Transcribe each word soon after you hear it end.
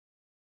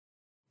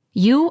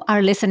You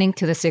are listening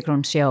to The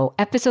Sigrun Show,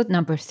 episode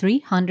number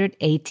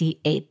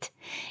 388.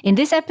 In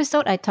this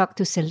episode, I talked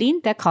to Celinne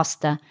da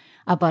Costa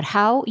about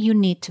how you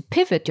need to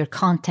pivot your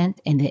content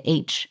in the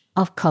age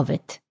of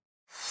COVID.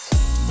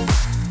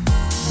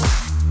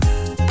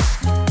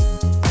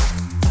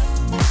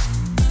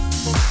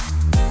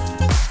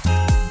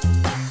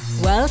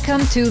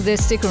 Welcome to The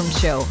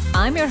Sigrun Show.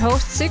 I'm your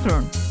host,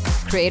 Sigrun,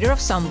 creator of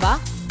Samba,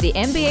 the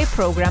MBA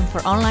program for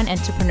online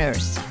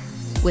entrepreneurs.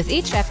 With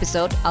each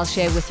episode, I'll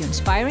share with you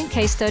inspiring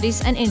case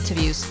studies and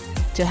interviews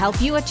to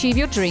help you achieve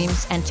your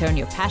dreams and turn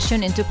your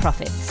passion into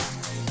profits.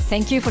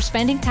 Thank you for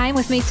spending time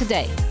with me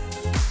today.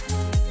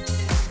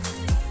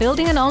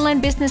 Building an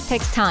online business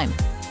takes time.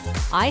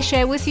 I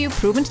share with you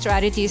proven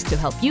strategies to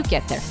help you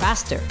get there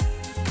faster.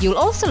 You'll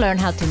also learn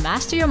how to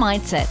master your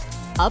mindset,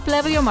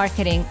 up-level your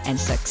marketing, and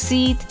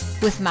succeed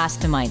with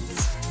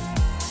masterminds.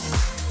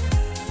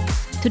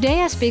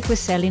 Today I speak with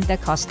Celinne da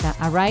Costa,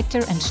 a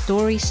writer and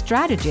story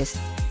strategist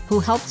who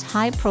helps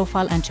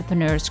high-profile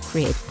entrepreneurs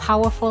create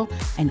powerful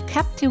and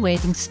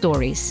captivating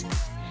stories.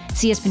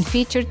 She has been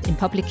featured in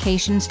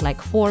publications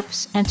like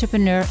Forbes,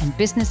 Entrepreneur, and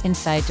Business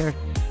Insider,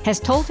 has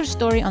told her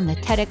story on the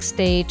TEDx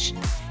stage,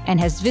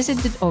 and has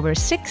visited over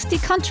 60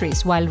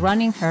 countries while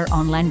running her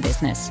online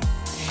business.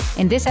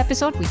 In this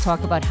episode, we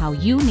talk about how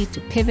you need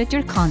to pivot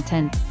your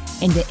content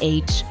in the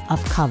age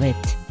of COVID.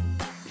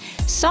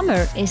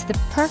 Summer is the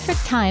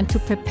perfect time to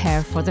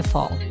prepare for the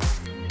fall.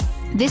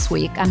 This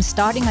week, I'm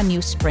starting a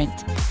new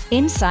sprint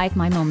inside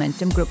my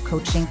Momentum Group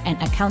Coaching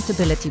and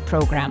Accountability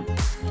Program.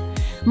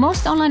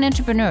 Most online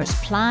entrepreneurs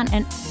plan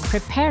and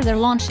prepare their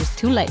launches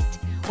too late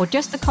or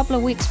just a couple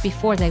of weeks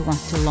before they want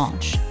to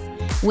launch.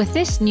 With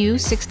this new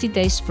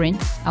 60-day sprint,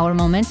 our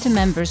Momentum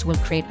members will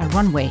create a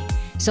runway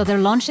so their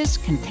launches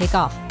can take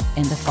off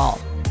in the fall.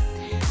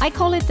 I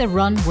call it the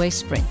runway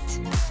sprint.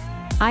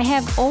 I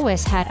have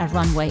always had a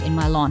runway in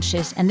my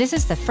launches, and this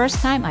is the first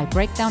time I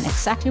break down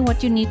exactly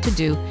what you need to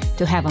do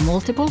to have a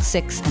multiple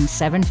 6- and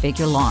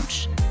 7-figure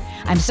launch.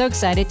 I'm so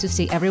excited to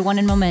see everyone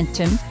in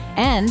Momentum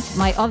and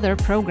my other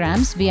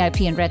programs,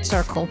 VIP and Red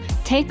Circle,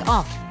 take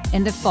off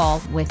in the fall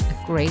with a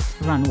great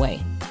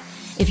runway.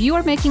 If you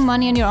are making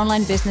money in your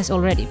online business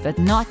already, but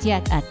not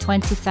yet at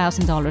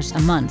 $20,000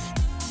 a month,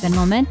 then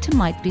Momentum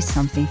might be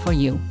something for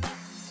you.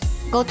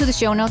 Go to the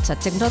show notes at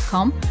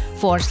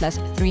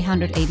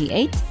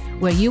sigrun.com/388,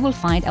 where you will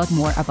find out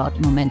more about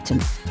Momentum,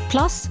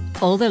 plus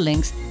all the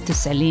links to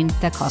Celinne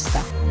da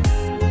Costa.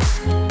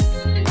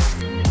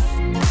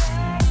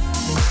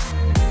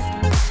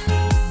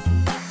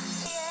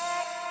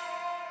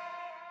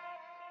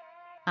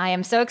 I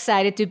am so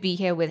excited to be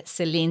here with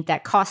Celinne da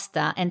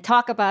Costa and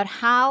talk about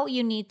how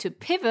you need to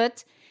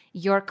pivot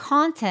your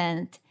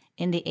content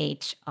in the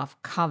age of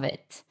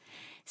COVID.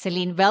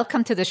 Celinne,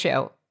 welcome to the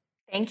show.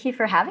 Thank you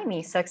for having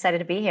me. So excited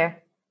to be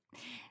here.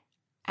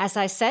 As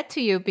I said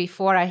to you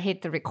before I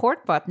hit the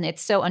record button,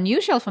 it's so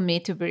unusual for me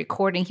to be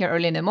recording here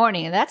early in the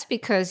morning. And that's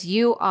because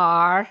you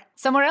are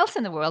somewhere else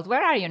in the world.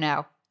 Where are you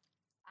now?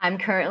 I'm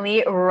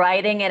currently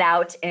writing it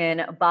out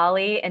in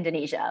Bali,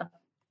 Indonesia.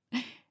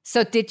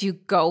 So did you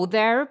go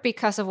there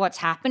because of what's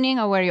happening,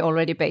 or were you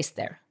already based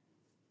there?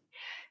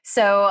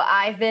 So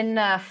I've been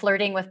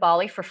flirting with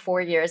Bali for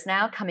 4 years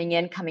now, coming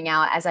in, coming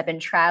out, as I've been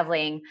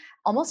traveling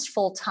almost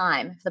full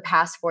time for the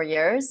past 4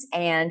 years.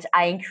 And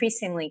I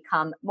increasingly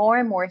come more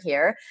and more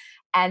here.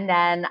 And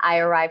then I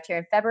arrived here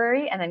in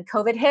February, and then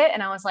COVID hit.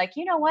 And I was like,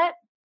 you know what?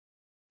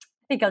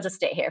 I think I'll just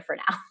stay here for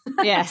now.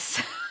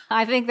 Yes,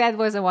 I think that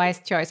was a wise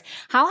choice.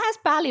 How has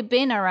Bali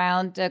been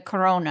around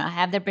Corona?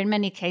 Have there been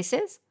many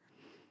cases?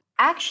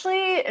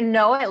 Actually,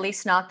 no, at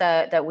least not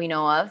that we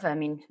know of. I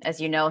mean,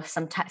 as you know,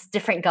 sometimes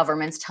different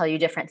governments tell you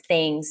different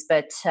things,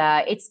 but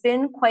it's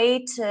been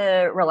quite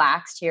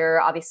relaxed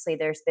here. Obviously,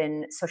 there's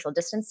been social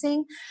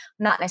distancing,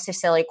 not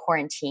necessarily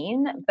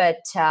quarantine,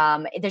 but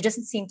there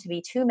doesn't seem to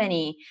be too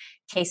many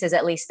cases,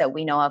 at least that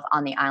we know of,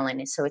 on the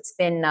island. So it's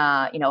been,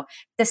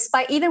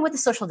 despite even with the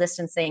social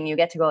distancing, you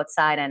get to go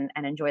outside and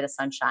enjoy the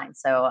sunshine.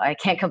 So I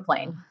can't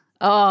complain.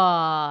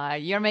 Oh,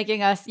 you're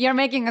making us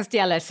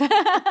jealous.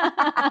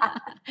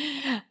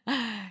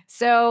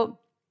 So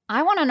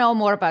I want to know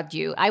more about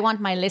you. I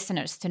want my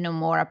listeners to know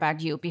more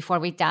about you before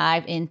we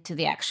dive into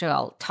the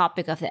actual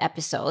topic of the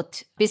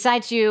episode.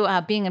 Besides you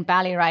being in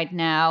Bali right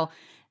now,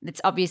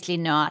 it's obviously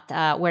not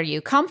where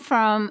you come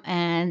from.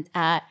 And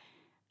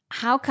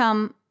how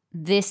come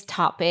this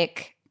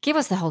topic? Give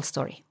us the whole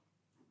story.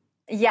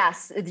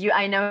 Yes,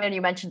 I know, and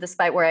you mentioned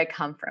despite where I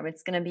come from.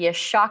 It's going to be a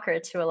shocker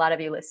to a lot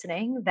of you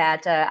listening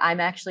that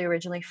I'm actually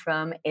originally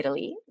from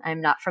Italy.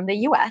 I'm not from the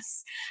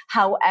US.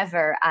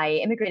 However,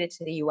 I immigrated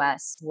to the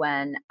US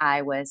when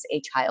I was a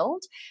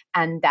child,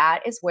 and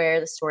that is where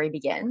the story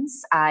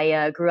begins.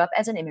 I grew up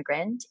as an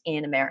immigrant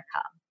in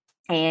America.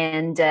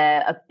 And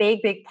a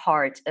big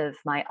part of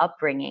my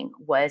upbringing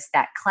was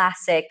that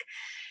classic,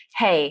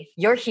 hey,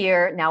 you're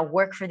here, now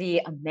work for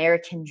the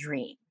American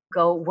dream.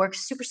 Go work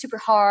super, super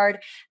hard,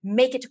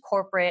 make it to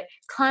corporate,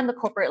 climb the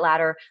corporate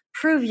ladder,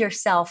 prove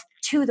yourself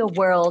to the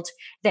world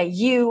that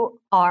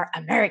you are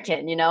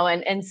American, you know?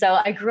 And so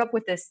I grew up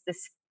with this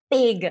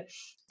big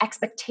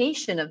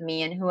expectation of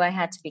me and who I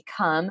had to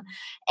become.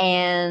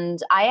 And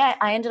I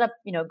ended up,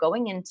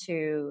 going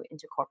into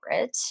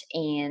corporate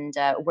and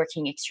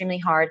working extremely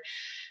hard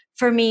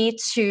for me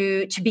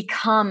to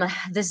become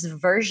this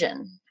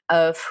version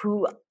of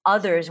who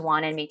others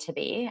wanted me to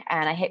be.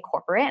 And I hit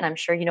corporate, and I'm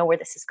sure you know where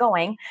this is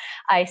going.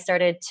 I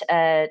started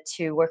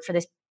to work for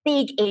this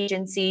big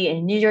agency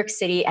in New York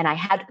City, and I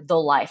had the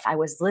life. I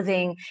was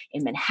living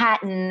in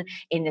Manhattan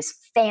in this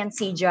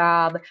fancy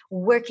job,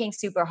 working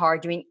super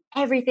hard, doing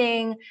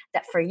everything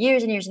that for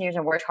years and years and years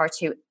I worked hard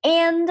to.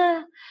 And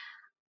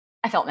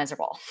I felt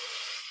miserable,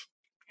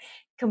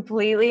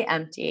 completely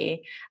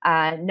empty,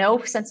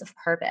 no sense of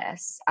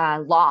purpose,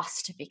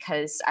 lost,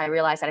 because I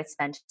realized that I'd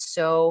spent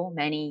so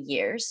many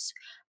years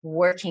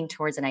working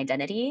towards an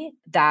identity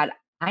that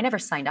I never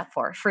signed up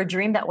for a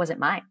dream that wasn't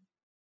mine.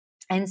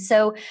 And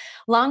so,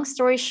 long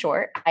story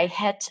short, I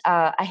hit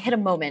a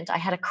moment. I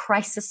had a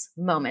crisis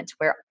moment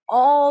where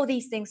all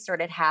these things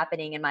started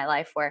happening in my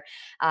life. Where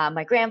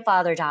my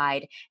grandfather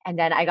died, and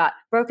then I got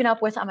broken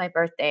up with on my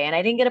birthday, and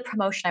I didn't get a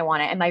promotion I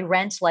wanted, and my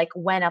rent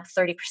went up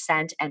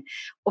 30%. And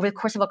over the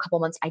course of a couple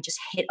months, I just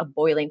hit a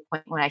boiling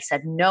point when I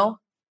said, "No,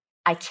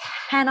 I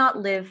cannot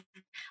live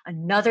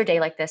another day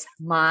like this.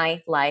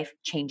 My life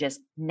changes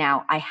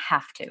now. I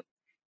have to.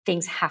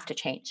 Things have to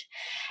change."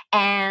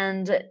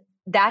 And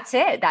that's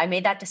it. I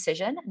made that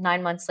decision.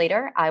 9 months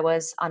later, I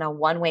was on a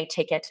one-way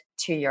ticket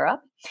to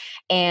Europe,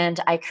 and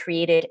I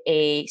created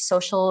a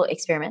social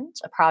experiment,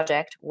 a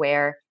project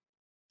where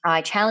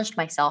I challenged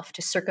myself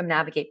to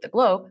circumnavigate the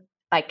globe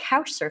by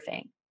couch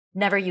surfing,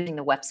 never using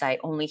the website,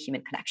 only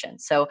human connection.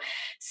 So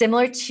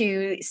similar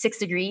to 6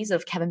 degrees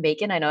of Kevin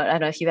Bacon. I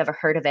don't know if you've ever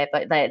heard of it,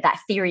 but that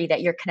theory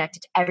that you're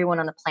connected to everyone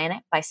on the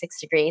planet by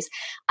 6 degrees,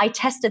 I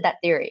tested that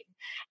theory.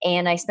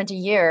 And I spent a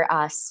year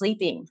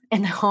sleeping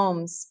in the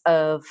homes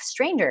of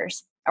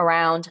strangers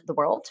around the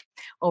world,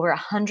 over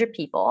 100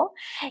 people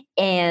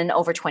in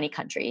over 20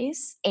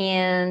 countries.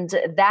 And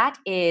that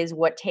is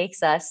what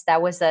takes us,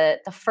 that was the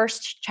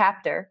first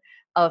chapter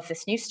of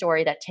this new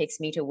story that takes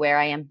me to where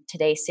I am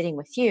today sitting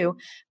with you,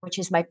 which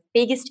is my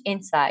biggest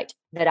insight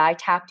that I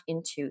tapped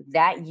into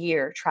that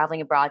year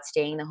traveling abroad,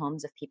 staying in the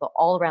homes of people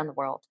all around the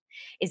world,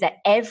 is that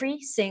every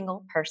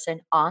single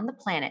person on the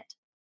planet,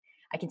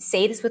 I can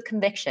say this with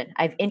conviction,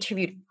 I've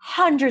interviewed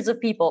hundreds of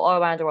people all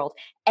around the world,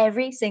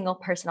 every single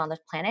person on this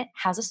planet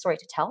has a story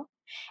to tell,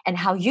 and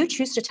how you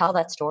choose to tell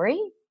that story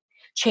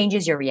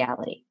changes your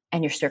reality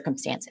and your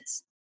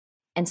circumstances.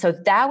 And so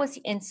that was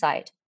the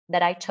insight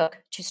that I took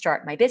to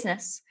start my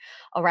business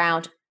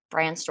around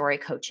brand story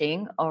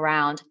coaching,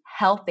 around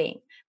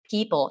helping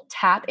people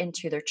tap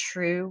into their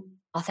true,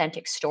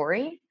 authentic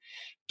story,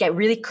 get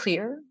really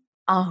clear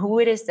on who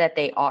it is that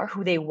they are,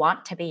 who they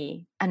want to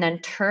be, and then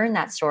turn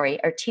that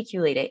story,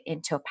 articulate it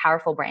into a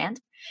powerful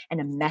brand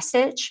and a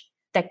message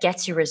that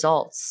gets you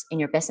results in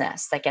your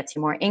business, that gets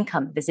you more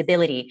income,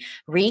 visibility,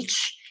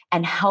 reach,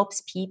 and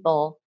helps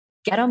people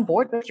get on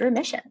board with your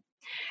mission.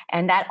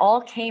 And that all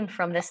came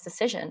from this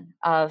decision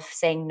of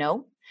saying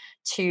no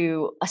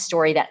to a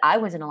story that I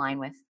wasn't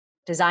aligned with,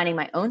 designing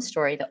my own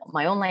story,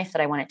 my own life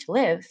that I wanted to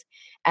live,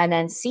 and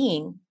then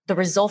seeing the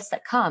results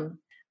that come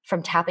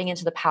from tapping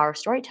into the power of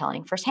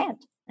storytelling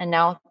firsthand. And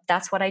now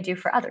that's what I do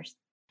for others.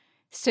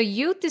 So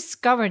you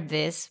discovered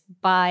this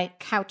by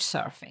couch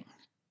surfing.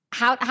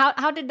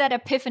 How did that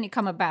epiphany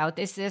come about?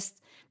 Is this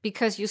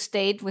because you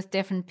stayed with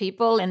different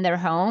people in their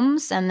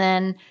homes, and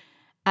then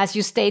as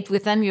you stayed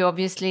with them, you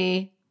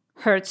obviously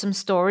heard some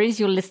stories,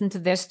 you listened to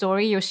their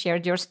story, you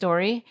shared your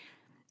story?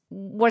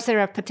 Was there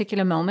a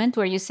particular moment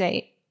where you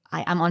say,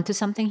 I'm onto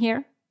something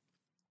here?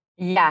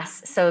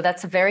 Yes. So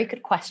that's a very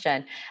good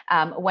question.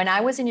 When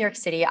I was in New York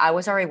City, I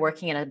was already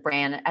working in a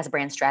brand as a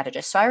brand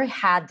strategist. So I already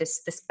had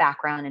this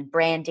background in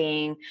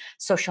branding,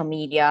 social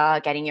media,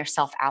 getting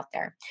yourself out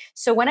there.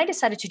 So when I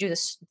decided to do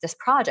this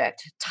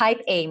project,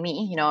 type A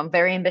me, I'm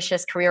very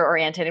ambitious, career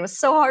oriented. It was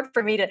so hard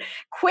for me to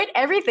quit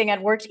everything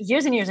I'd worked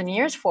years and years and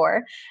years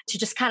for, to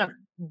just kind of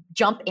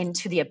jump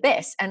into the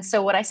abyss. And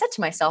so what I said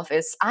to myself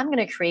is, I'm going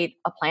to create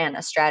a plan,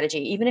 a strategy.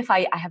 Even if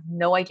I have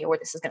no idea where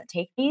this is going to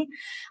take me,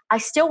 I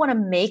still want to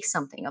make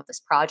something of this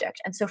project.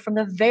 And so from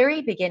the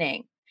very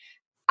beginning,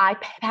 I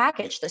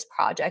packaged this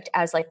project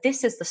as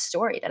this is the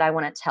story that I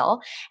want to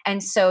tell.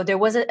 And so there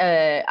was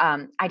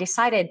I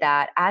decided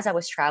that as I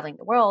was traveling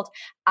the world,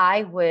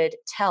 I would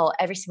tell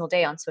every single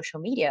day on social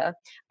media,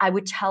 I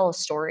would tell a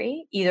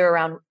story either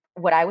around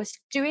what I was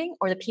doing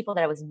or the people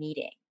that I was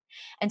meeting.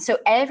 And so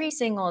every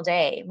single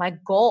day, my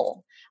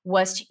goal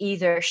was to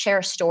either share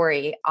a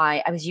story.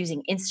 I was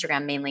using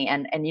Instagram mainly.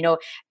 And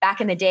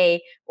back in the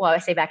day, well, I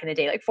say back in the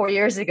day, 4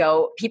 years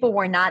ago, people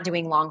were not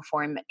doing long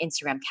form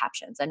Instagram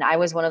captions. And I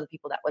was one of the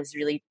people that was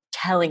really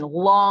telling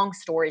long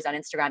stories on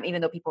Instagram,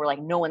 even though people were like,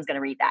 no one's going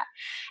to read that.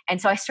 And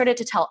so I started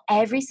to tell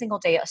every single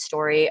day a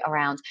story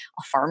around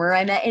a farmer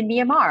I met in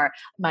Myanmar,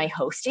 my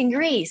host in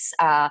Greece,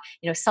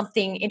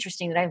 something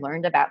interesting that I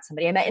learned about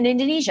somebody I met in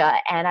Indonesia.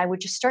 And I would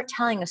just start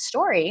telling a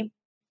story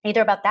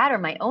either about that or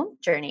my own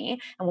journey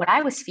and what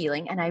I was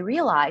feeling. And I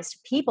realized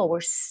people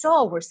were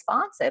so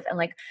responsive and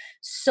like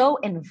so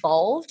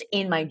involved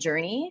in my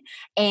journey.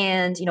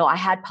 And, I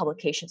had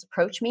publications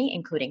approach me,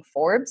 including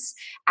Forbes,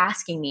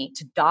 asking me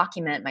to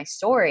document my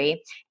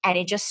story. And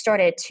it just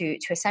started to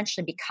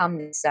essentially become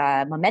this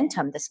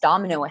momentum, this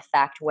domino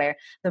effect, where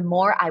the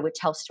more I would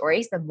tell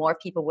stories, the more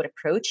people would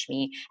approach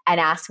me and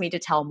ask me to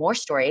tell more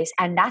stories.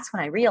 And that's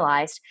when I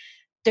realized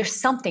there's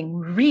something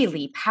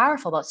really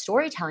powerful about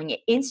storytelling. It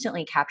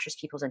instantly captures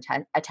people's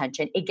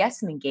attention. It gets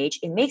them engaged.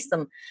 It makes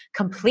them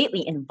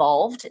completely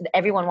involved.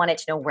 Everyone wanted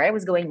to know where I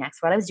was going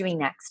next, what I was doing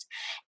next.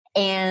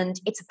 And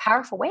it's a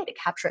powerful way to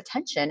capture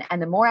attention. And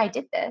the more I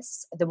did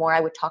this, the more I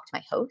would talk to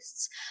my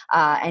hosts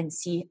and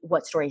see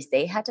what stories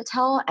they had to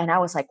tell. And I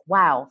was like,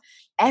 wow,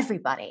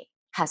 everybody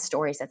has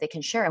stories that they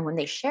can share. And when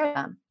they share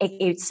them,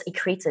 it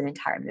creates an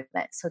entire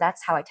movement. So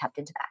that's how I tapped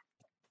into that.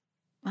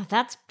 Well,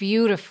 that's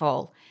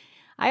beautiful.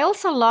 I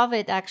also love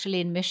it actually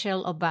in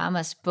Michelle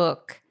Obama's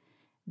book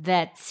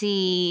that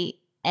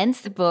she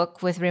ends the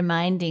book with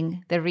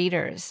reminding the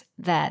readers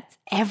that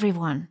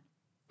everyone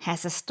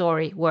has a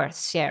story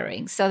worth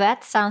sharing. So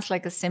that sounds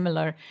like a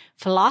similar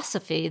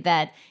philosophy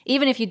that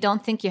even if you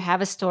don't think you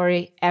have a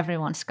story,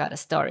 everyone's got a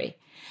story.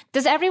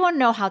 Does everyone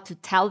know how to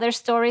tell their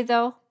story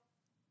though?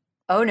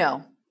 Oh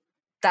no,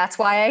 that's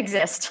why I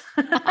exist.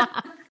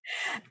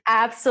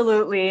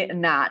 Absolutely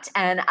not.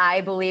 And I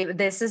believe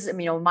this is,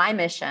 my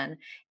mission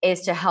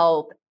is to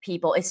help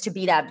people, is to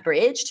be that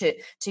bridge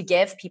to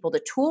give people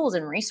the tools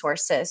and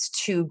resources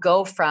to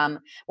go from,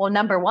 well,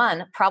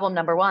 problem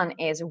number one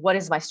is, what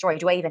is my story?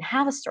 Do I even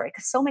have a story?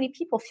 Because so many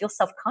people feel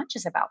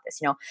self-conscious about this.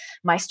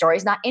 My story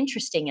is not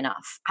interesting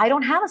enough. I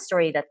don't have a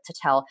story to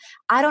tell.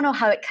 I don't know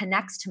how it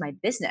connects to my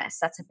business.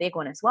 That's a big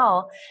one as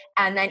well.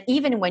 And then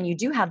even when you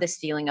do have this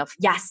feeling of,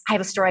 yes, I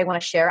have a story I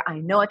want to share. I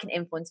know it can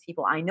influence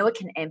people. I know it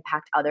can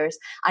impact others.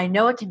 I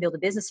know it can build a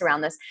business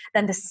around this.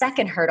 Then the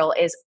second hurdle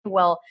is,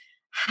 well,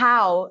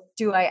 how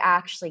do I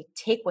actually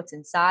take what's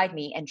inside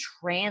me and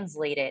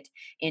translate it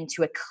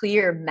into a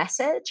clear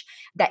message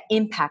that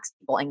impacts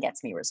people and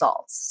gets me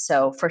results?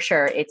 So for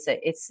sure, it's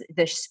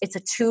a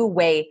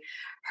two-way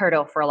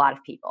hurdle for a lot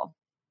of people.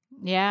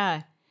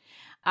 Yeah.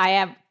 I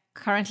have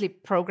currently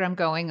program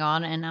going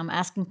on and I'm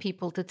asking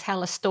people to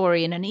tell a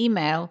story in an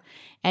email.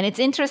 And it's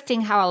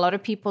interesting how a lot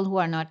of people who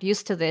are not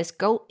used to this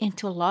go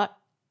into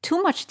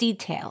too much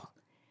detail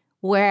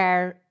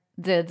where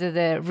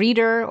the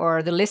reader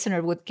or the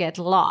listener would get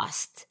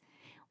lost.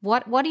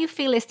 What do you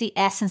feel is the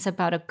essence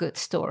about a good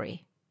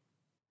story?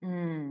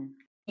 The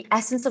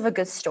essence of a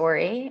good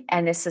story,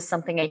 and this is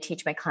something I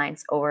teach my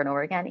clients over and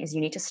over again, is you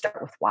need to start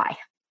with why.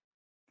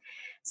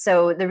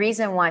 So the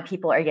reason why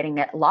people are getting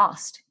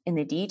lost in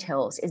the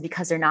details is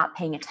because they're not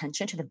paying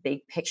attention to the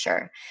big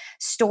picture.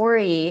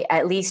 Story,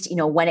 at least,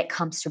 when it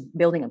comes to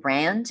building a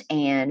brand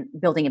and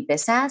building a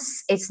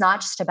business, it's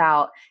not just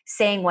about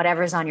saying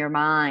whatever's on your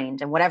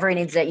mind and whatever it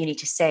is that you need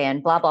to say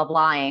and blah, blah,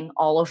 blahing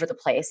all over the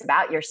place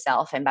about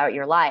yourself and about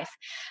your life,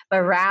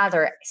 but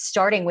rather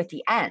starting with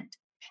the end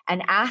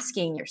and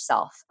asking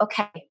yourself,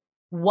 okay,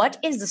 what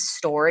is the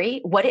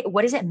story?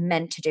 What is it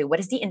meant to do? What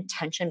is the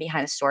intention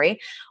behind the story?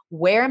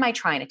 Where am I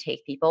trying to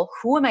take people?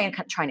 Who am I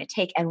trying to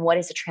take? And what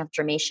is the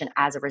transformation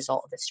as a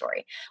result of the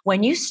story?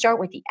 When you start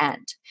with the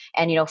end,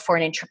 and for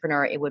an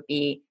entrepreneur, it would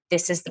be,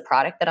 this is the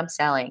product that I'm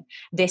selling.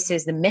 This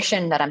is the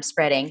mission that I'm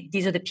spreading.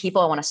 These are the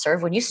people I want to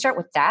serve. When you start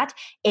with that,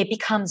 it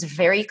becomes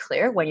very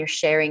clear when you're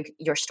sharing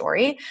your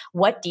story,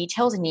 what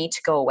details need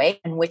to go away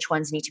and which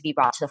ones need to be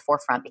brought to the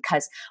forefront,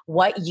 because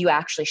what you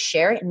actually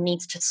share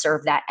needs to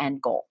serve that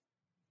end goal.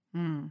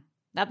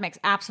 That makes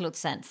absolute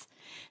sense.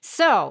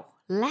 So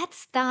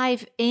let's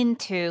dive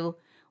into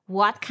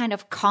what kind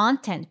of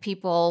content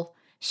people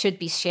should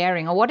be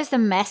sharing, or what is the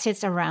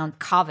message around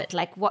COVID?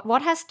 Like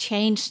what has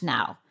changed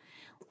now?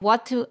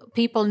 What do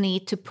people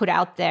need to put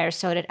out there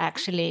so that it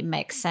actually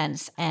makes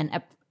sense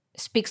and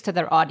speaks to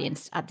their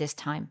audience at this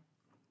time?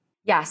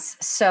 Yes.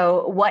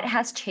 So what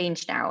has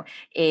changed now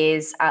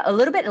is a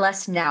little bit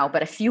less now,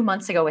 but a few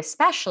months ago,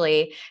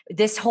 especially,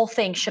 this whole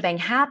thing shebang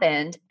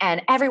happened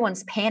and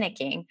everyone's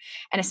panicking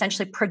and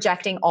essentially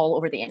projecting all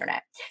over the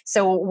internet.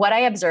 So what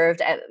I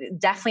observed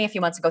definitely a few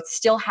months ago, it's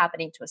still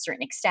happening to a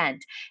certain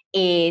extent,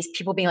 is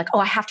people being like, oh,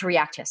 I have to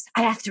react to this.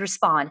 I have to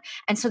respond.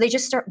 And so they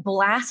just start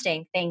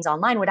blasting things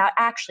online without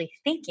actually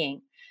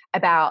thinking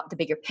about the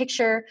bigger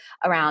picture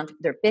around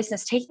their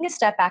business, taking a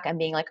step back and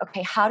being like,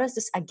 okay, how does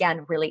this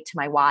again relate to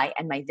my why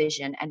and my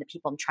vision and the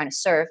people I'm trying to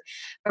serve?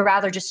 But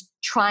rather just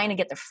trying to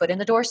get their foot in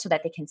the door so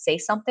that they can say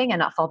something and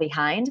not fall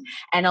behind.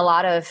 And a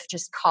lot of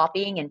just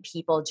copying and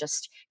people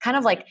just kind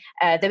of like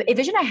the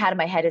vision I had in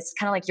my head is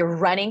kind of like you're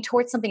running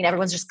towards something and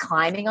everyone's just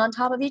climbing on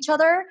top of each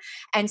other.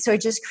 And so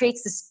it just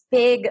creates this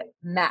big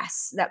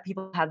mess that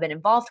people have been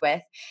involved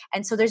with.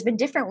 And so there's been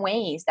different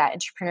ways that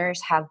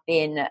entrepreneurs have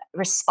been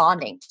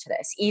responding to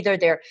this. Either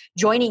they're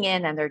joining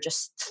in and they're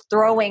just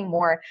throwing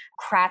more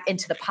crap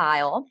into the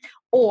pile,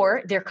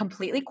 or they're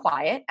completely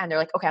quiet and they're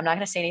like, okay, I'm not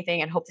going to say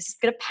anything and hope this is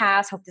going to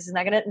pass. Hope this is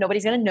not going to,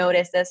 nobody's going to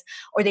notice this.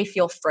 Or they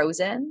feel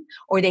frozen,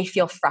 or they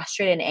feel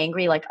frustrated and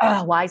angry. Like,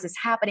 oh, why is this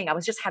happening? I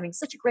was just having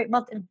such a great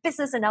month in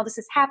business and now this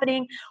is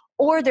happening.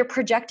 Or they're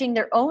projecting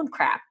their own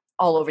crap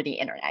all over the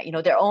internet,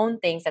 their own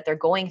things that they're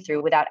going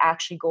through without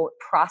actually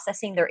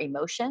processing their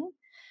emotion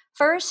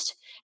first.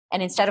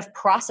 And instead of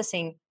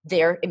processing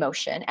their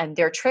emotion and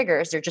their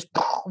triggers, they're just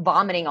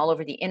vomiting all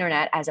over the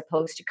internet, as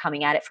opposed to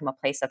coming at it from a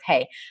place of,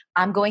 hey,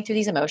 I'm going through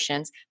these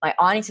emotions. My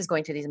audience is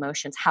going through these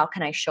emotions. How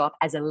can I show up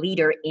as a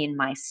leader in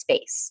my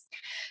space?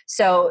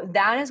 So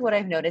that is what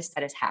I've noticed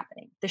that is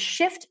happening. The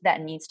shift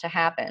that needs to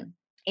happen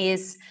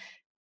is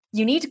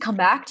you need to come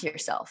back to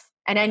yourself.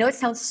 And I know it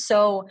sounds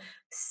so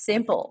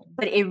simple,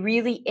 but it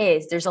really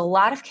is. There's a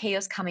lot of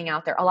chaos coming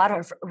out there, a lot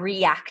of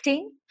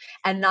reacting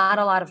and not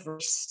a lot of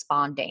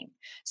responding.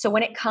 So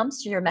when it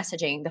comes to your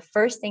messaging, the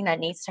first thing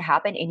that needs to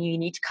happen, and you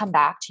need to come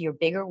back to your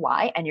bigger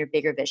why and your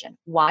bigger vision.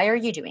 Why are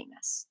you doing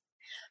this?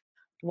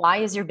 Why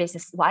does your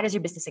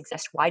business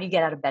exist? Why do you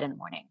get out of bed in the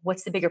morning?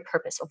 What's the bigger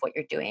purpose of what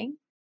you're doing?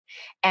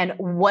 And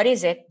what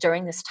is it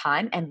during this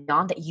time and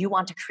beyond that you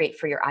want to create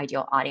for your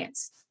ideal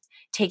audience?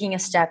 Taking a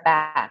step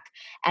back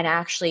and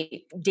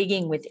actually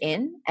digging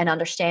within and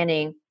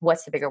understanding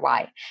what's the bigger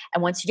why.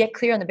 And once you get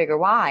clear on the bigger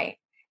why,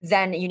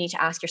 then you need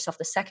to ask yourself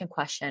the second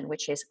question,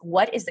 which is,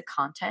 what is the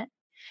content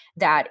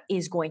that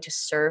is going to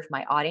serve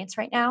my audience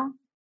right now,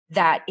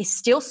 that is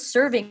still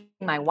serving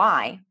my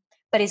why,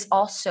 but is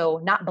also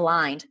not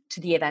blind to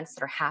the events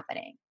that are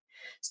happening?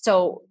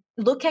 So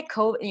looking at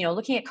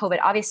COVID,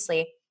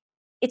 obviously,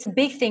 it's a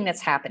big thing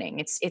that's happening.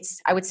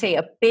 It's I would say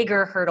a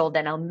bigger hurdle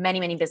than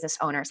many business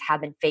owners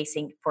have been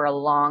facing for a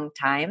long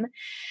time.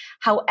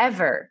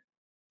 However,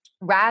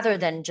 rather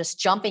than just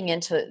jumping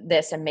into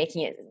this and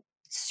making it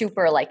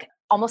super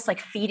almost like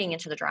feeding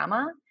into the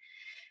drama,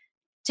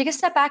 take a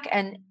step back,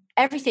 and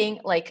everything,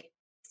 like,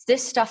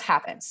 this stuff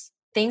happens.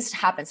 Things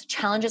happen,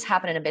 challenges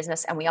happen in a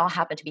business, and we all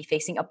happen to be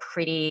facing a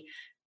pretty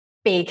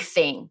big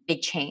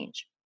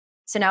change.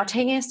 So now,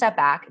 taking a step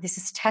back, this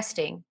is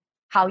testing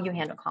how you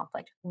handle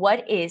conflict.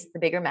 What is the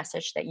bigger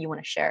message that you want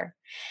to share?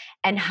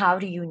 And how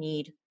do you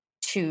need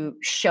to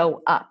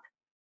show up?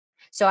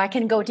 So I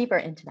can go deeper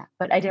into that,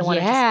 but I didn't want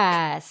to just...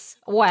 Yes.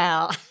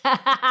 Well,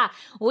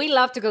 we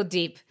love to go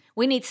deep.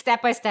 We need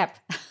step by step.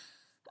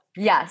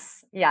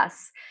 Yes.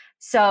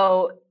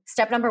 So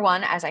step number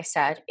 1, as I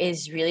said,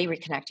 is really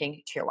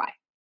reconnecting to your why.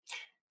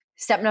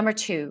 Step number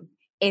 2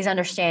 is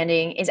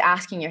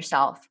asking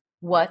yourself,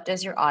 what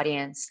does your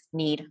audience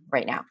need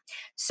right now?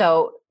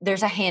 So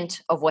there's a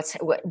hint of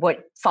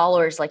what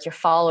followers, like your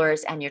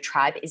followers and your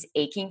tribe, is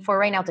aching for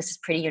right now. This is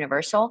pretty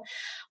universal.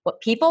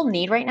 What people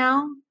need right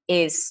now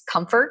is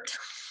comfort.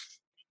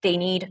 They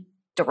need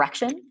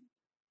direction.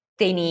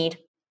 They need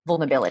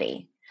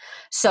vulnerability.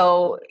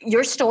 So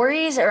your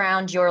stories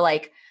around your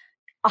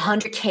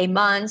 100K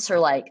months,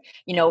 or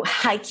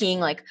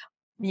hiking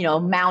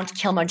Mount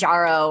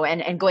Kilimanjaro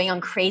and going on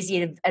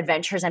crazy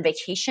adventures and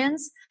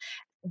vacations,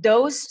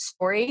 those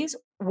stories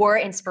were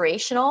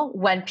inspirational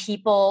when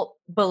people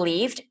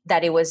believed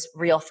that it was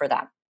real for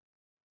them.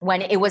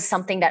 When it was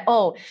something that,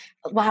 oh,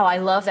 wow, I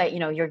love that,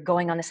 you're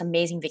going on this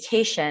amazing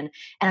vacation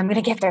and I'm going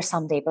to get there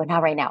someday, but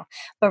not right now.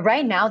 But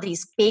right now,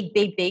 these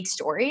big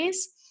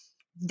stories,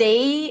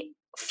 they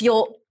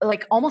feel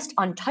like almost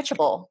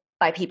untouchable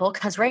by people,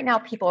 because right now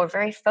people are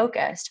very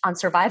focused on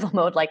survival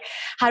mode. Like,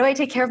 how do I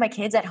take care of my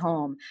kids at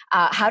home?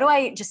 How do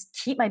I just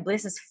keep my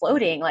business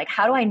floating? Like,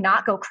 how do I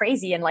not go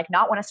crazy and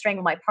not want to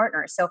strangle my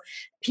partner? So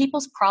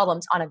people's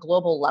problems on a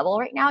global level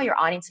right now, your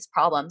audience's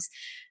problems,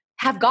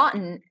 have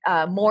gotten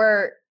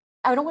more,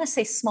 I don't want to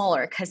say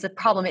smaller, because the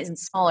problem isn't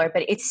smaller,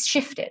 but it's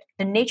shifted.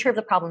 The nature of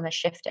the problem has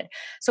shifted.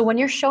 So when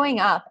you're showing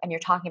up and you're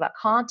talking about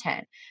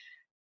content,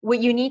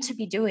 what you need to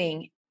be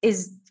doing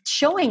is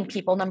showing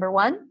people, number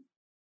 1,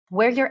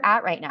 where you're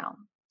at right now.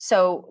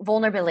 So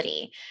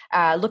vulnerability,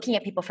 looking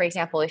at people, for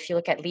example, if you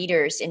look at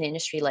leaders in the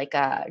industry, like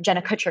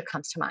Jenna Kutcher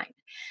comes to mind.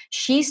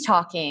 She's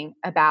talking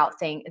about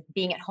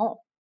being at home,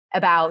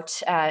 about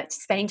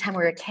spending time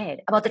with her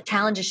kid, about the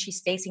challenges she's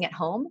facing at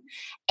home,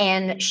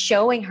 and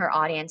showing her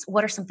audience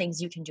what are some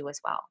things you can do as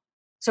well.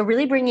 So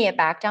really bringing it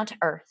back down to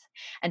earth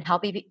and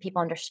helping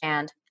people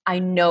understand,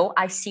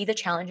 I see the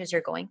challenges you're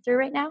going through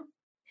right now.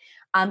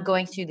 I'm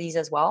going through these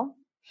as well.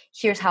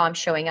 Here's how I'm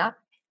showing up.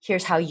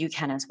 Here's how you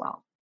can as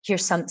well.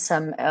 Here's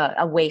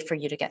a way for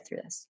you to get through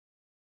this.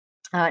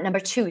 Number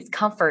 2 is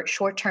comfort,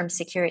 short-term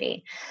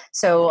security.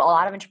 So a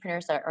lot of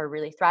entrepreneurs that are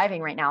really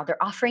thriving right now,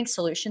 they're offering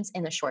solutions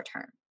in the short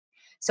term.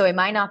 So it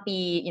might not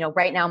be,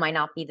 right now might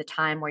not be the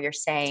time where you're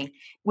saying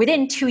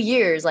within 2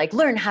 years,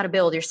 learn how to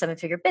build your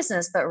 7-figure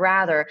business, but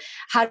rather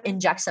how to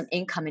inject some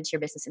income into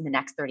your business in the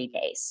next 30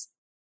 days.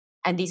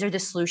 And these are the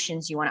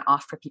solutions you want to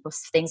offer people.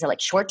 Things that are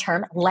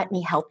short-term, let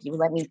me help you,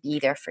 let me be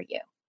there for you.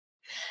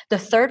 The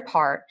third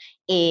part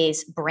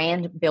is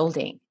brand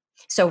building.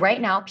 So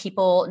right now,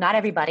 people, not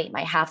everybody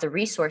might have the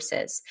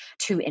resources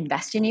to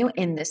invest in you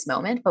in this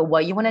moment. But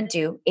what you want to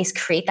do is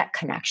create that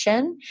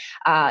connection,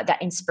 that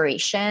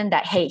inspiration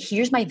that, hey,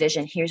 here's my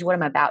vision. Here's what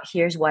I'm about.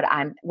 Here's what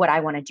I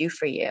want to do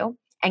for you.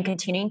 And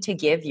continuing to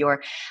give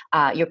your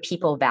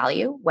people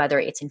value, whether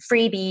it's in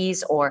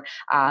freebies or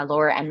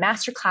lower end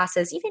master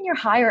classes, even your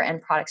higher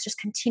end products, just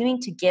continuing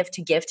to give,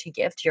 to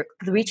your,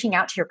 reaching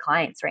out to your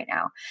clients right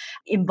now,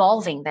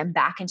 involving them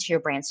back into your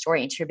brand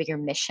story, into your bigger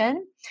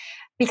mission.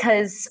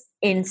 Because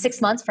in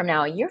 6 months from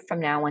now, a year from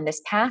now, when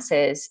this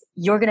passes,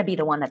 you're going to be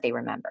the one that they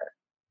remember.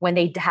 When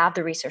they have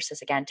the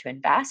resources again to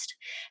invest,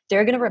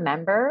 they're going to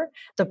remember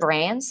the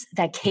brands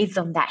that gave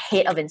them that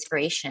hit of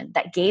inspiration,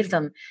 that gave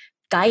them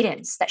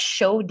guidance, that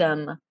showed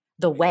them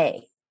the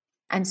way.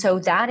 And so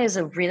that is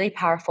a really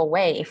powerful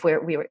way, if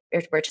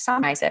we're to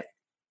summarize it,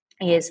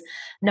 is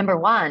number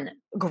one,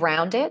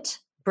 ground it,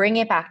 bring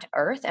it back to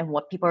earth and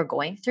what people are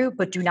going through,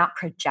 but do not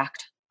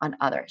project on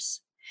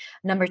others.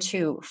 Number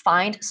two,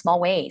 find small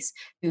ways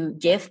to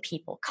give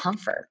people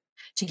comfort,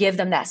 to give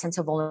them that sense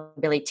of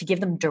vulnerability, to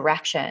give them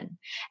direction.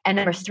 And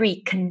number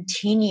three,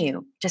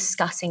 continue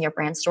discussing your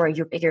brand story,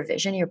 your bigger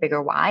vision, your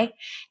bigger why,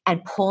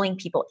 and pulling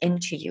people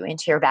into you,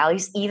 into your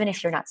values, even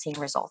if you're not seeing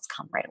results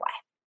come right away.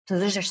 So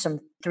those are some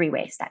 3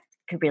 ways that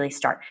could really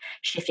start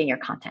shifting your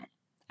content.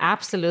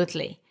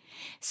 Absolutely.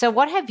 So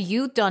what have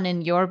you done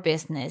in your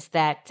business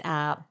that,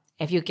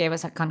 if you gave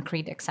us a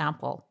concrete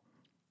example?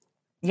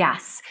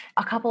 Yes,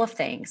 a couple of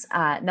things.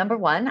 Number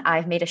one,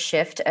 I've made a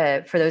shift.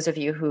 For those of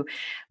you who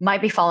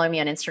might be following me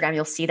on Instagram,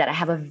 you'll see that I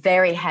have a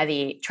very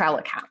heavy travel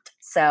account.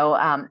 So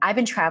I've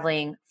been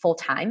traveling full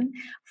time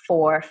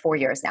for 4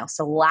 years now.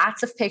 So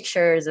lots of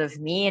pictures of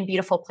me in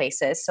beautiful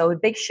places. So a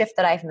big shift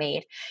that I've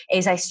made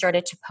is I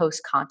started to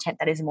post content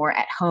that is more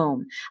at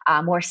home,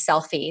 more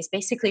selfies,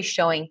 basically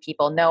showing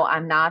people, no,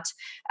 I'm not,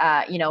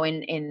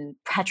 in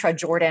Petra,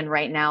 Jordan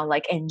right now,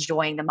 like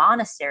enjoying the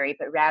monastery,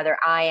 but rather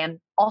I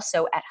am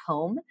also at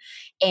home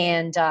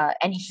and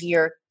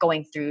here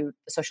going through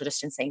the social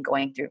distancing,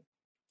 going through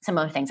some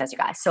other things as you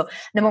guys. So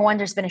number one,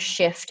 there's been a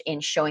shift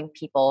in showing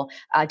people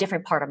a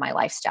different part of my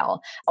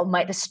lifestyle.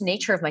 The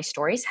nature of my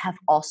stories have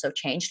also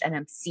changed, and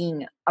I'm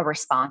seeing a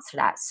response to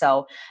that.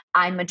 So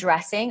I'm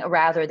addressing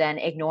rather than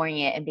ignoring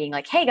it and being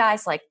like, hey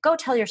guys, like go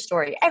tell your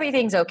story.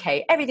 Everything's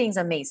okay. Everything's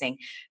amazing.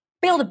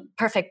 Build a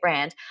perfect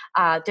brand.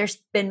 There's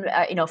been,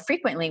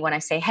 frequently when I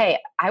say, hey,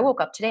 I woke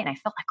up today and I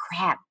felt like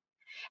crap.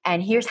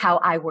 And here's how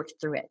I worked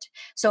through it.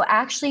 So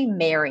actually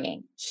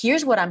marrying,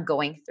 here's what I'm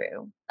going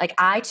through. Like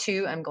I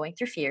too am going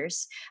through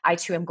fears. I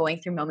too am going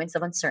through moments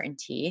of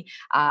uncertainty.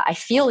 I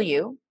feel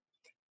you,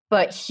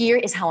 but here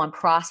is how I'm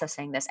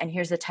processing this. And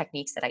here's the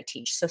techniques that I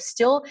teach. So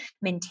still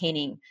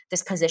maintaining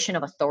this position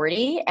of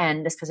authority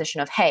and this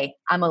position of, hey,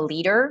 I'm a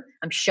leader,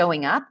 I'm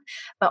showing up,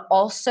 but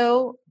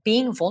also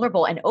being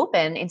vulnerable and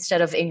open instead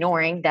of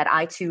ignoring that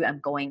I too am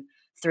going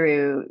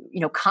through,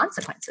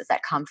 consequences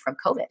that come from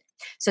COVID.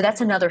 So that's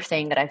another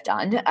thing that I've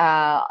done.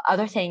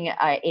 Other thing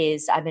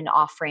is I've been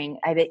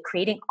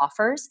creating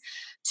offers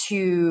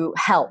to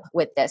help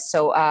with this.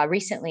 So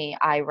recently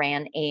I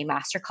ran a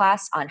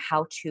masterclass on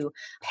how to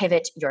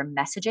pivot your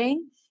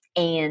messaging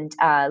and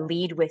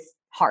lead with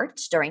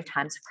heart during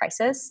times of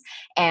crisis.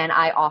 And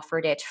I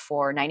offered it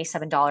for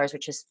 $97,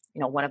 which is,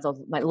 one of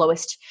my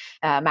lowest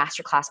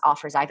masterclass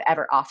offers I've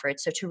ever offered.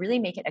 So to really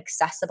make it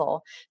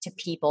accessible to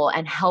people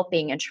and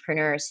helping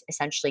entrepreneurs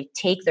essentially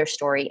take their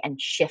story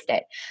and shift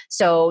it.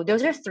 So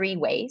those are 3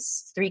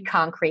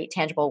 concrete,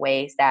 tangible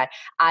ways that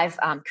I've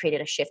created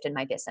a shift in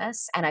my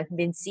business. And I've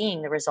been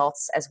seeing the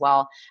results as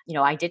well.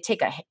 I did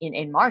take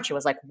in March, it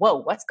was like, whoa,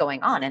 what's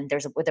going on? And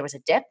there was a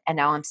dip, and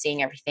now I'm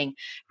seeing everything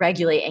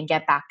regulate and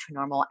get back to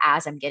normal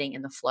as I'm getting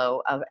in the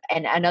flow of.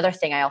 And another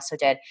thing I also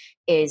did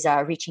is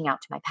reaching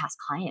out to my past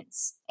clients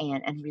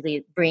and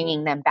really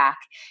bringing them back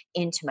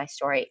into my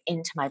story,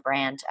 into my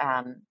brand,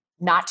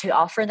 not to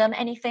offer them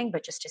anything,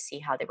 but just to see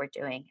how they were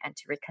doing and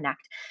to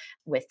reconnect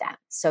with them.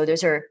 So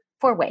those are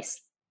 4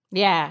 ways.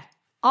 Yeah.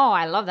 Oh,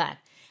 I love that.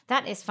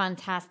 That is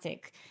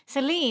fantastic.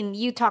 Celinne,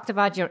 you talked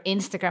about your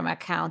Instagram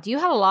account. You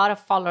have a lot of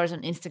followers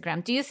on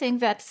Instagram. Do you think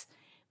that's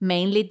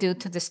mainly due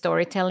to the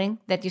storytelling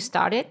that you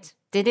started?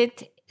 Did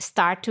it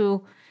start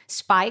to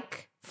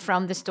spike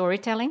from the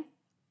storytelling?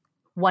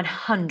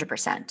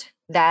 100%.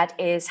 That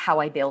is how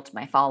I built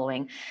my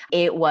following.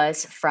 It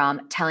was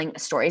from telling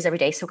stories every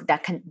day. So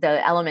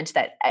the element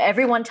that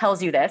everyone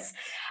tells you this,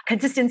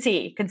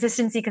 consistency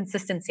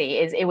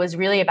is, it was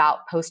really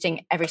about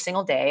posting every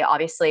single day.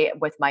 Obviously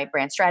with my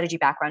brand strategy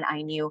background,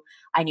 I knew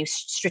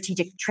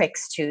strategic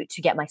tricks to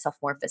get myself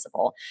more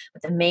visible.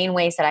 But the main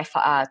ways that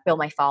I built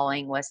my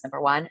following was number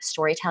one,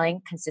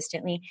 storytelling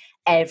consistently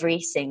every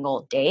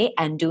single day,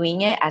 and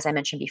doing it, as I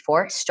mentioned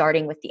before,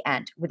 starting with the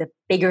end, with a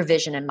bigger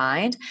vision in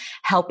mind,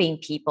 helping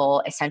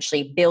people,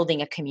 essentially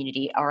building a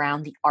community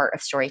around the art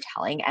of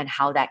storytelling and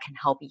how that can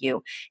help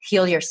you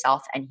heal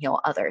yourself and heal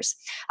others.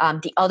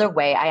 The other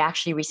way, I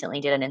actually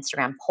recently did an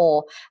Instagram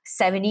poll.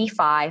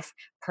 75%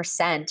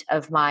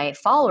 of my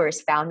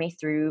followers found me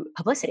through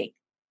publicity,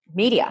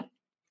 media.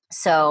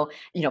 So,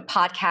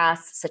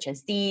 podcasts such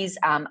as these,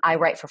 I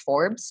write for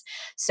Forbes.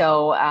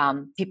 So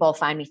people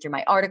find me through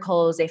my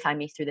articles. They find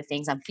me through the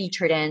things I'm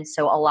featured in.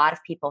 So a lot of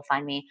people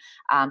find me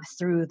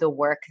through the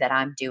work that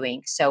I'm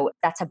doing. So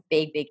that's a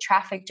big, big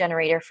traffic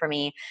generator for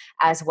me,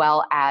 as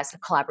well as the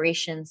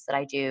collaborations that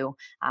I do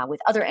with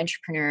other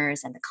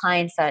entrepreneurs and the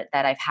clients that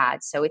I've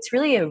had. So it's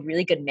really a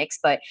really good mix.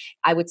 But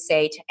I would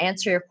say, to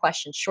answer your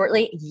question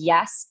shortly,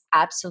 yes,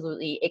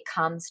 absolutely. It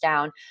comes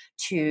down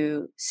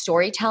to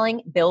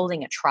storytelling,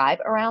 building a tribe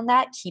around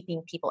that,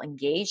 keeping people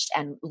engaged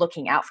and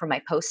looking out for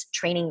my posts,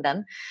 training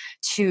them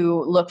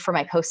to look for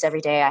my posts every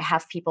day. I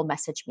have people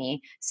message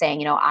me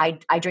saying,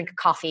 I drink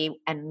coffee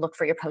and look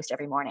for your post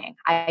every morning.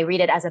 I read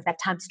it as a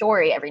bedtime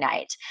story every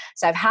night.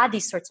 So I've had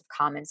these sorts of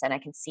comments, and I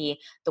can see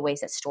the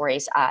ways that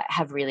stories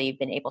have really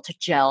been able to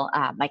gel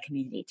my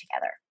community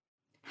together.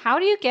 How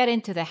do you get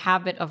into the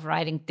habit of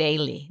writing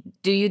daily?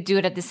 Do you do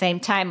it at the same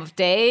time of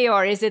day,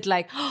 or is it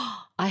like,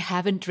 oh, I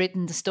haven't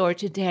written the story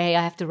today,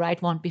 I have to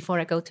write one before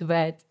I go to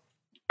bed?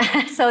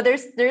 So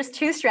there's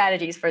two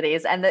strategies for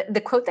these. And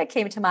the quote that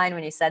came to mind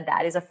when you said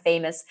that is a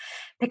famous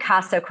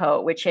Picasso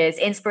quote, which is,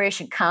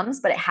 inspiration comes,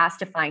 but it has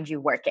to find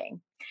you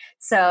working.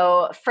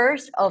 So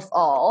first of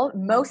all,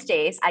 most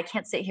days, I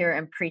can't sit here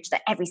and preach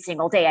that every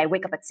single day I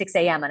wake up at 6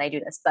 a.m. and I do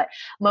this, but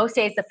most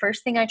days, the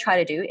first thing I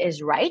try to do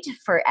is write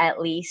for at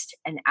least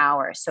an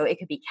hour. So it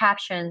could be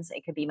captions,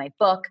 it could be my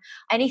book,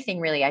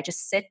 anything really. I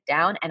just sit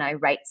down and I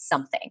write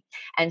something.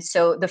 And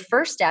so the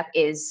first step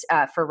is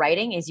for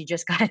writing is you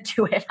just got to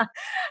do it.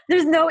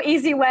 There's no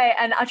easy way.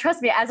 And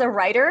trust me, as a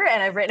writer,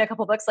 and I've written a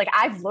couple books, like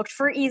I've looked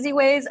for easy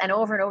ways, and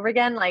over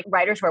again, like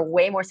writers who are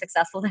way more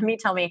successful than me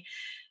tell me,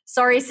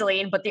 sorry,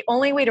 Celine, but the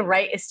only way to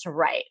write is to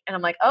write. And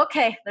I'm like,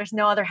 okay, there's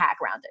no other hack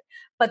around it.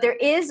 But there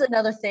is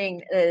another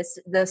thing. Is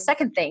the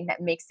second thing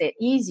that makes it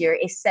easier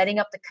is setting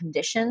up the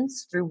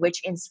conditions through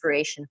which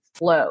inspiration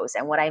flows.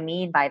 And what I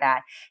mean by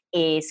that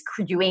is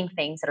doing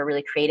things that are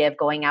really creative,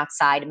 going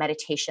outside,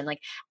 meditation, like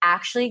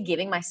actually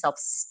giving myself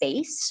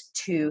space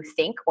to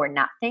think or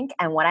not think.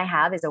 And what I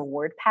have is a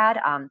word pad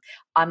on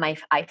my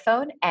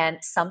iPhone. And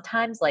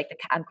sometimes, like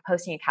I'm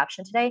posting a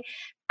caption today,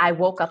 I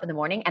woke up in the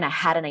morning and I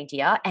had an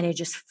idea and it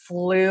just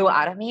flew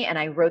out of me. And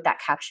I wrote that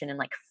caption in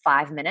like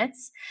 5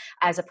 minutes,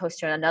 as opposed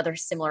to another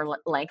similar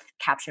length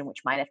caption, which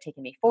might have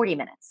taken me 40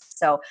 minutes.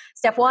 So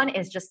step one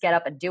is just get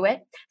up and do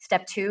it.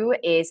 Step two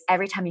is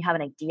every time you have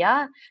an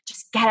idea,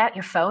 just get out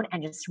your phone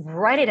and just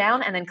write it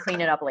down and then clean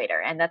it up later.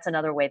 And that's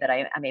another way that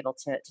I'm able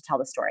to tell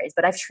the stories.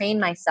 But I've trained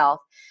myself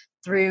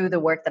through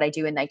the work that I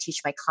do and I teach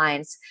my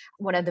clients.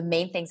 One of the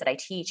main things that I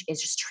teach is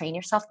just train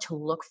yourself to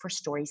look for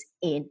stories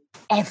in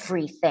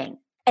everything.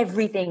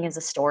 Everything is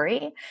a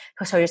story.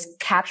 So just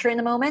capture in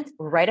the moment,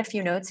 write a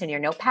few notes in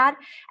your notepad,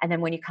 and then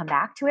when you come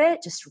back to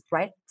it, just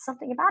write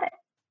something about it.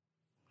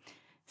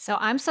 So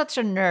I'm such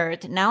a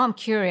nerd. Now I'm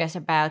curious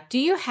about, do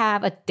you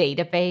have a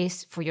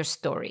database for your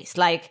stories?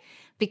 Like,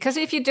 because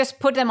if you just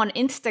put them on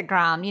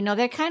Instagram,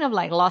 they're kind of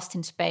like lost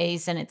in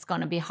space and it's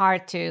going to be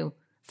hard to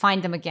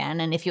find them again.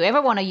 And if you ever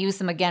want to use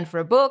them again for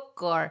a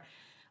book or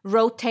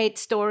rotate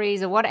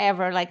stories or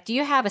whatever, like, do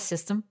you have a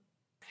system?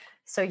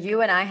 So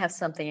you and I have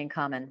something in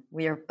common.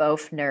 We are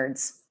both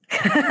nerds.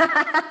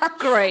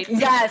 Great.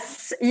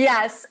 Yes.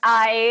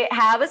 I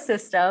have a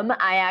system.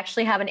 I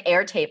actually have an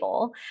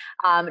Airtable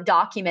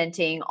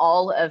documenting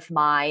all of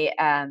my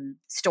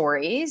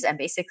stories. And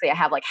basically I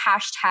have like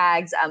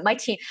hashtags. My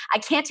team, I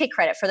can't take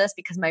credit for this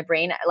because my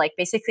brain, like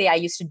basically I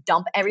used to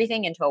dump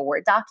everything into a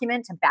Word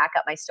document to back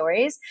up my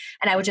stories.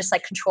 And I would just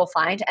like control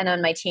find. And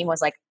then my team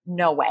was like,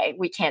 no way,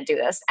 we can't do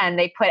this. And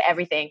they put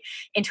everything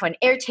into an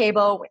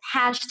Airtable with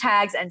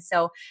hashtags. And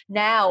so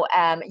now,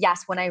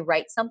 yes, when I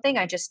write something,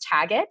 I just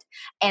tag it.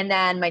 And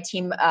then my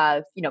team,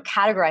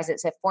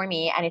 categorizes it for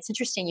me. And it's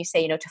interesting you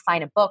say, to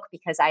find a book,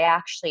 because I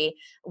actually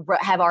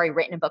have already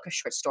written a book of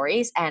short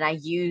stories. And I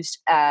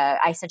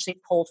essentially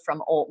pulled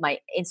from all my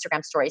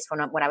Instagram stories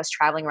when I was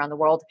traveling around the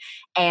world.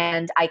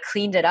 And I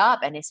cleaned it up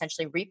and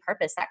essentially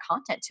repurposed that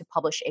content to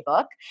publish a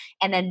book.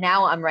 And then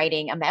now I'm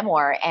writing a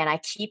memoir, and I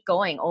keep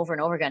going over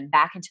and over again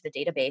back into the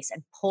database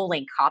and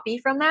pulling copy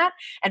from that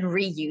and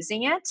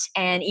reusing it.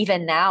 And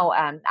even now,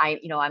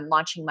 I'm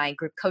launching my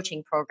group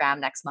coaching program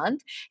next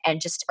month.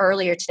 And just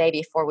earlier today,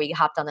 before we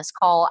hopped on this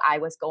call, I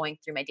was going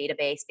through my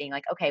database being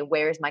like, okay,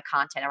 where's my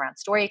content around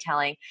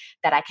storytelling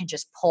that I can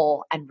just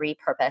pull and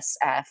repurpose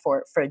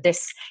for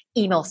this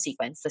email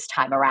sequence this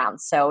time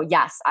around. So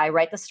yes, I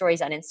write the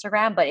stories on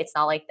Instagram, but it's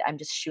not like I'm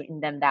just shooting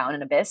them down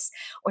an abyss,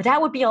 or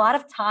that would be a lot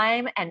of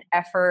time and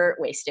effort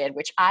wasted,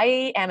 which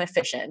I am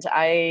efficient.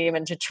 I am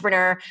an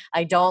entrepreneur.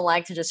 I don't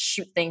like to just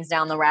shoot things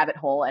down the rabbit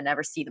hole and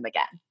never see them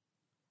again.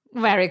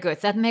 Very good.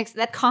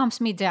 That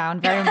calms me down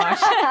very much.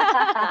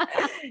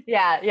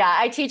 Yeah.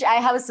 I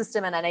have a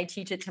system, and then I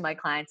teach it to my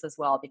clients as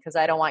well, because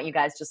I don't want you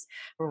guys just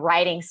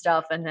writing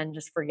stuff and then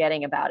just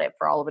forgetting about it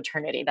for all of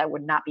eternity. That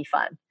would not be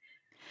fun.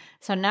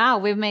 So now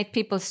we've made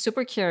people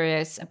super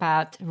curious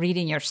about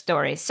reading your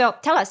stories. So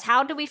tell us,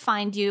 how do we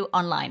find you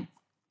online?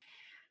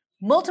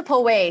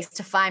 Multiple ways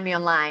to find me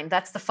online.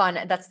 That's the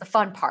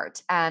fun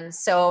part.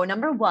 So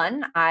number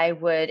one, I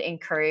would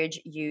encourage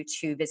you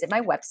to visit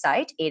my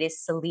website. It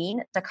is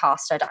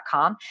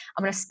CelinneDaCosta.com.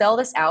 I'm going to spell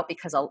this out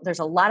because there's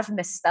a lot of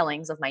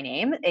misspellings of my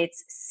name.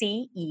 It's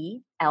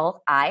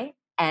CelinneDaCosta.com.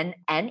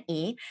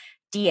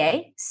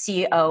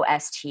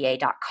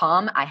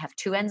 I have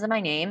two N's in my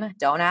name.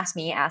 Don't ask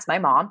me, ask my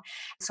mom.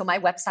 So my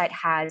website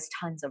has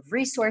tons of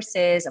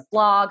resources, a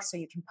blog, so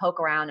you can poke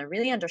around and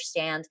really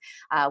understand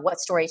what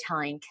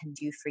storytelling can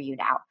do for you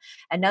now.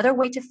 Another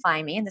way to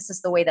find me, and this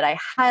is the way that I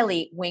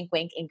highly wink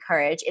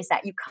encourage, is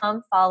that you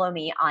come follow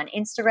me on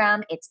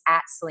Instagram. It's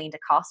at Celinne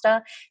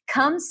DaCosta.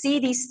 Come see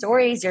these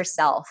stories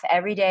yourself.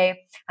 Every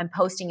day I'm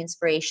posting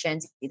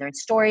inspirations, either in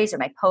stories or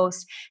my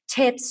posts,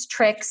 tips,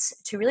 tricks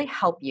to really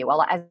help you,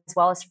 as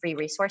well as free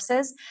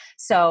resources.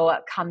 So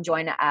come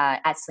join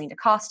at Celinne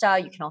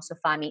DaCosta. You can also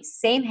find me,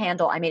 same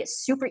handle. I made it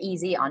super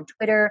easy on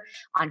Twitter,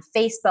 on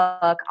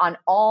Facebook, on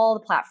all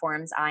the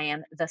platforms. I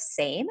am the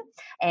same.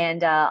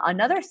 And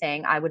another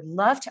thing I would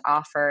love to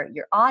offer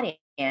your audience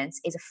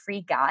is a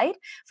free guide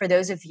for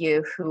those of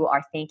you who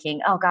are thinking,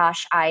 oh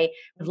gosh, I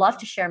would love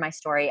to share my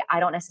story. I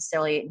don't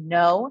necessarily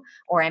know,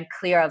 or I'm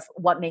clear of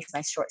what makes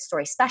my short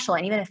story special.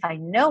 And even if I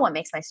know what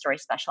makes my story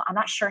special, I'm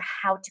not sure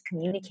how to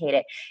communicate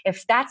it.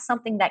 If that's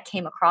something that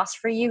came across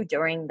for you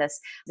during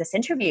this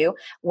interview,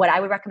 what I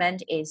would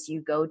recommend is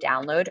you go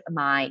download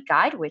my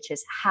guide, which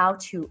is how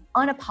to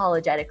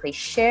unapologetically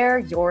share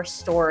your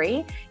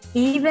story,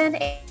 even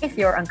if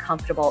you're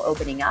uncomfortable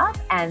opening up.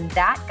 And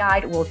that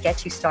guide will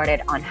get you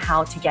started on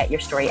how to get your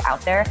story out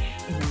there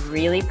in a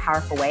really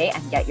powerful way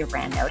and get your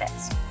brand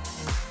noticed.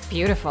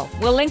 Beautiful.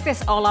 We'll link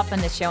this all up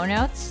in the show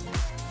notes.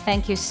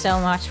 Thank you so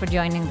much for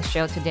joining the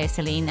show today,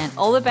 Celinne, and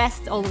all the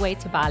best all the way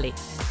to Bali.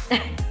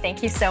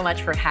 Thank you so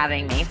much for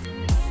having me.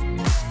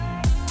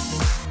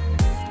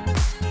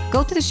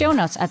 Go to the show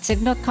notes at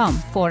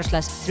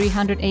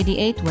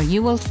sigrun.com/388, where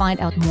you will find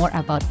out more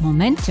about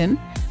Momentum,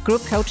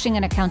 group coaching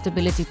and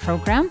accountability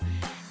program.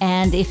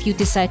 And if you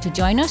decide to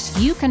join us,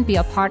 you can be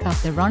a part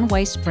of the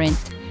runway sprint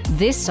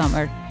this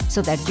summer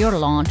so that your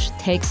launch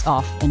takes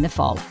off in the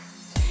fall.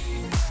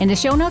 In the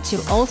show notes,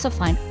 you'll also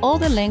find all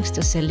the links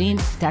to Celinne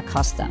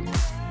DaCosta.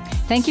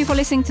 Thank you for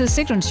listening to The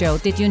Sigrun Show.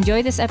 Did you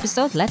enjoy this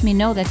episode? Let me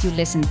know that you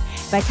listened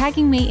by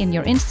tagging me in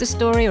your Insta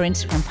story or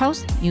Instagram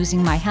post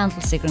using my handle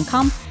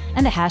Sigrun.com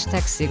and the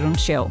hashtag Sigrun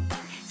Show.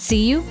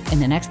 See you in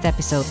the next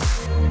episode.